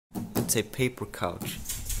It's a paper couch.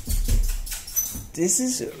 This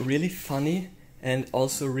is really funny and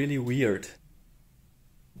also really weird.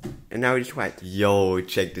 And now it's white. Yo,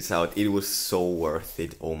 check this out. It was so worth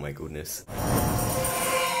it. Oh my goodness.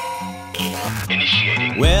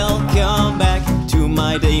 Initiating. Welcome back to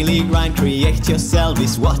my daily grind. Create yourself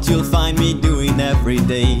is what you'll find me doing every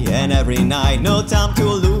day and every night. No time to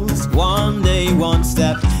lose. One day, one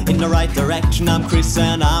step in the right direction. I'm Chris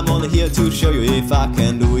and I'm only here to show you if I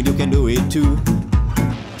can do it, you can do it too.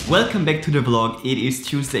 Welcome back to the vlog. It is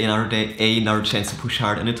Tuesday, another day, another chance to push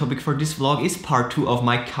hard, and the topic for this vlog is part 2 of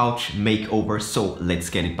my couch makeover. So let's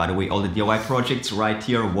get it. By the way, all the DIY projects right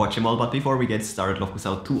here, watch them all. But before we get started, love goes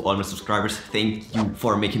out to all my subscribers. Thank you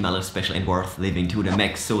for making my life special and worth living to the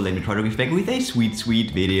max. So let me try to give back with a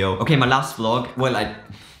sweet video. Okay, my last vlog, well,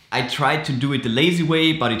 I tried to do it the lazy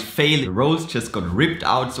way, but it failed. The rolls just got ripped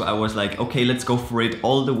out, so I was like, okay, let's go for it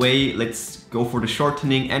all the way. Let's go for the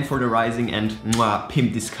shortening and for the rising and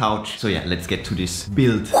pimp this couch. So yeah, let's get to this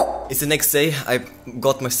build. It's the next day. I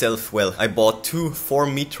got myself, well, I bought 2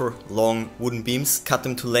 4-meter long wooden beams, cut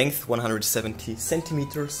them to length 170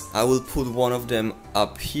 centimeters. I will put one of them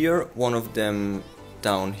up here, one of them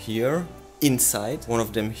down here, inside, one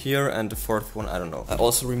of them here, and the 4th one, I don't know. I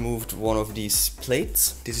also removed one of these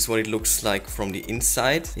plates. This is what it looks like from the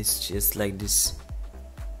inside. It's just like this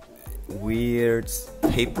weird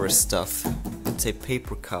paper stuff. It's a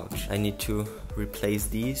paper couch. I need to replace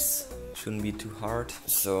these. Shouldn't be too hard.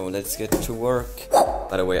 So let's get to work.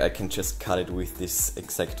 By the way, I can just cut it with this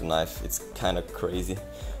X-Acto knife. It's kind of crazy,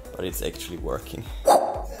 but it's actually working.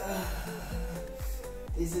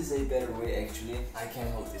 This is a better way actually. I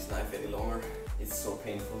can't hold this knife any longer. It's so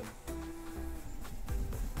painful.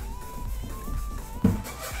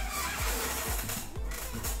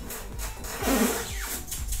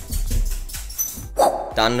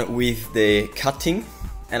 Done with the cutting,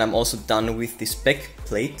 and I'm also done with this back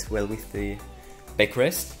plate, well, with the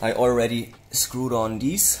backrest. I already screwed on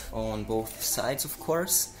these on both sides, of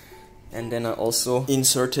course, and then I also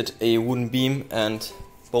inserted a wooden beam and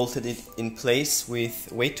bolted it in place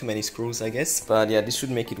with way too many screws, I guess. But yeah, this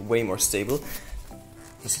should make it way more stable.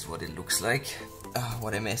 This is what it looks like.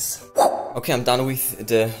 What a mess. Okay, I'm done with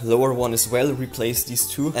the lower one as well. Replace these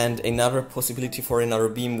 2. And another possibility for another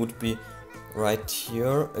beam would be right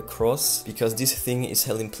here across, because this thing is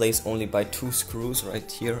held in place only by 2 screws,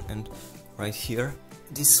 right here and right here.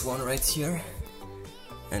 This one right here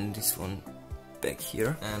and this one back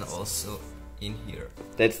here, and also in here.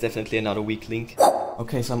 That's definitely another weak link.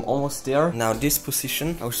 Okay, so I'm almost there. Now this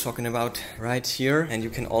position I was talking about right here, and you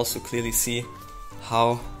can also clearly see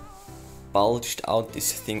how bulged out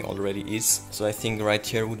this thing already is. So I think right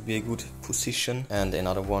here would be a good position, and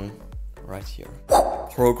another one right here.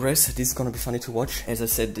 Progress. This is gonna be funny to watch. As I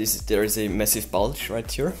said, there is a massive bulge right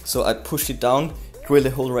here. So I pushed it down, drill a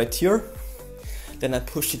hole right here. Then I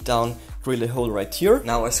pushed it down, drill a hole right here.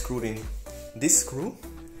 Now I screwed in this screw,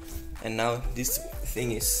 and now this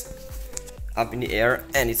thing is up in the air,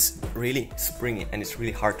 and it's really springy, and it's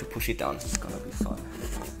really hard to push it down. It's gonna be fun.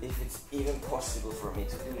 If it's even possible for me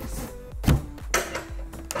to do this.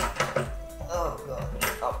 Oh god.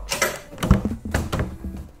 Oh.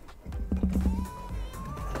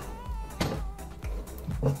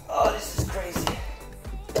 Oh, this is crazy.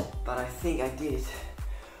 But I think I did it.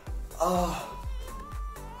 Oh.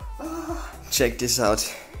 Check this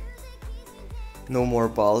out. No more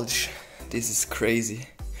bulge. This is crazy.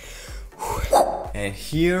 And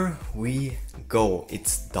here we go.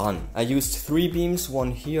 It's done. I used 3 beams,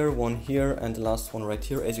 one here, and the last one right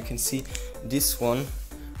here. As you can see, this one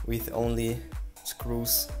with only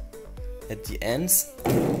screws at the ends.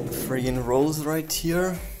 Friggin' rolls right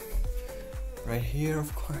here,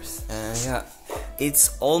 of course. And yeah,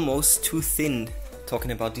 it's almost too thin.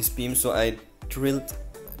 Talking about this beam, so I drilled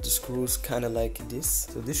the screws kind of like this,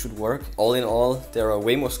 so this should work. All in all, there are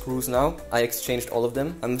way more screws now. I exchanged all of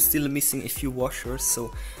them. I'm still missing a few washers,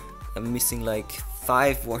 so I'm missing like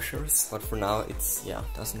 5 washers, but for now it's, yeah,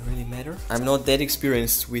 doesn't really matter. I'm not that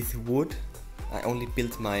experienced with wood. I only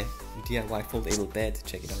built my DIY foldable bed,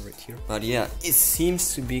 check it out right here. But yeah, it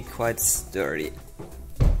seems to be quite sturdy.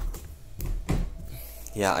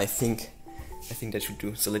 Yeah, I think that should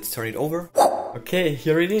do. So let's turn it over. Okay,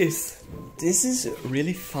 here it is. This is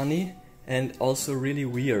really funny and also really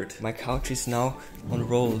weird. My couch is now on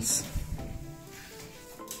rolls.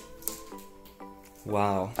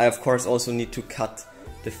 Wow. I of course also need to cut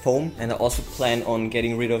the foam, and I also plan on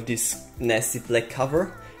getting rid of this nasty black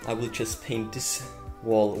cover. I will just paint this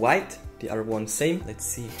wall white, the other one same. Let's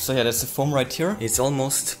see. So yeah, that's the foam right here. It's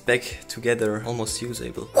almost back together, almost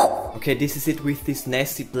usable. Okay, this is it with this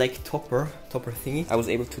nasty black topper thingy. I was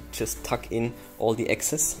able to just tuck in all the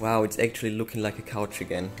excess. Wow, it's actually looking like a couch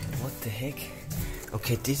again. What the heck?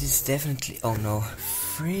 Okay, this is definitely... Oh no.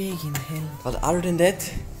 Freaking hell. But other than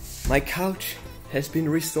that, my couch has been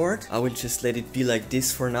restored. I will just let it be like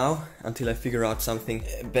this for now until I figure out something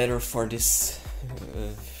better for this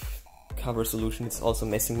cover solution. It's also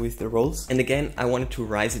messing with the rolls. And again, I wanted to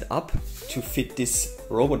rise it up to fit this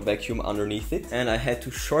robot vacuum underneath it. And I had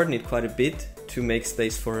to shorten it quite a bit to make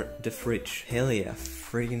space for the fridge. Hell yeah,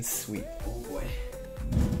 friggin' sweet. Oh boy.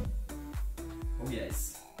 Oh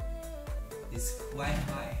yes. It's quite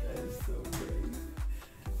high. That is so crazy.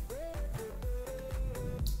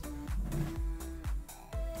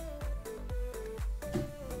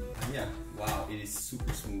 Yeah, wow, it is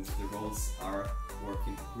super smooth. The rolls are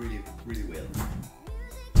working really well.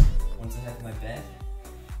 Once I have my bed,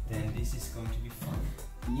 then this is going to be fun.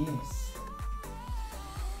 Yes.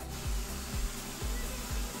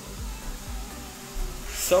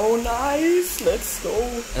 So nice, let's go.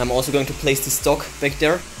 And I'm also going to place the stock back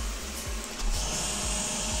there.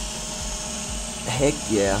 Heck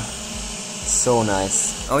yeah, so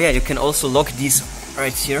nice. Oh yeah, you can also lock these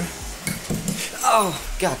right here. Oh,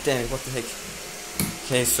 god damn it, what the heck.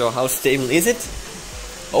 Okay, so how stable is it?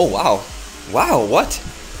 Oh wow, wow, what?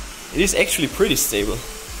 It is actually pretty stable.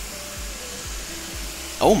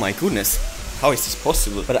 Oh my goodness, how is this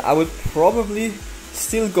possible? But I would probably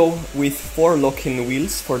still go with 4 lock-in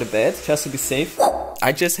wheels for the bed, just to be safe.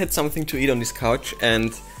 I just had something to eat on this couch,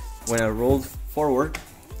 and when I rolled forward,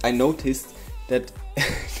 I noticed that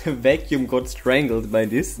the vacuum got strangled by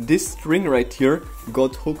this. This string right here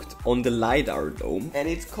got hooked on the LiDAR dome, and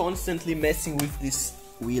it's constantly messing with this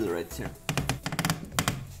wheel right here.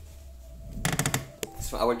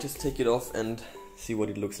 So I will just take it off and see what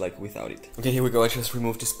it looks like without it. Okay, here we go. I just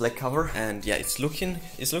removed this black cover, and yeah, it's looking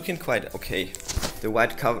quite okay. The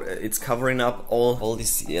white cover, it's covering up all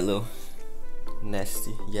this yellow,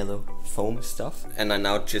 nasty yellow foam stuff, and I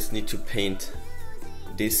now just need to paint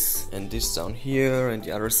this and this down here and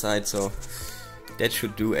the other side, so that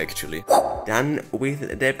should do actually. Done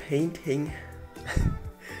with the painting.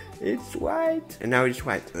 It's white, and now it's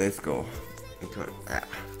white. Let's go. Okay.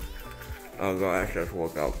 Oh god, I just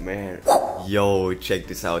woke up, man. Yo, check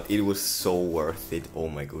this out. It was so worth it. Oh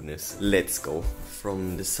my goodness. Let's go.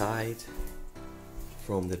 From the side,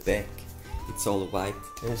 from the back, it's all white.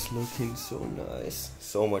 It's looking so nice.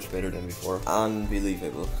 So much better than before.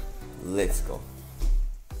 Unbelievable. Let's go.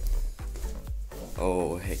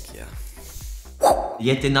 Oh, heck yeah.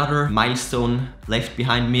 Yet another milestone left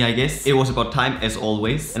behind me, I guess. It was about time, as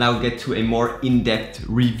always. And I'll get to a more in-depth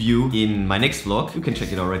review in my next vlog. You can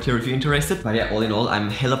check it out right here if you're interested. But yeah, all in all, I'm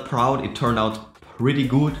hella proud. It turned out pretty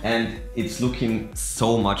good, and it's looking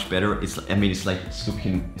so much better. It's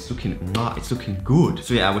looking good.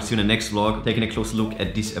 So yeah, I will see you in the next vlog, taking a closer look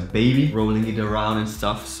at this baby, rolling it around and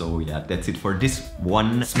stuff. So yeah, that's it for this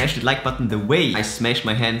one. Smash the like button the way I smashed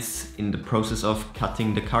my hands in the process of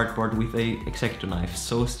cutting the cardboard with a X-Acto knife.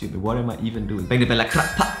 So stupid, what am I even doing? Bang the bell like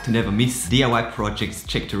clap to never miss DIY projects.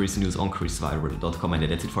 Check the recent news on ChrisViral.com, and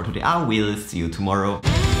that's it for today. I will see you tomorrow.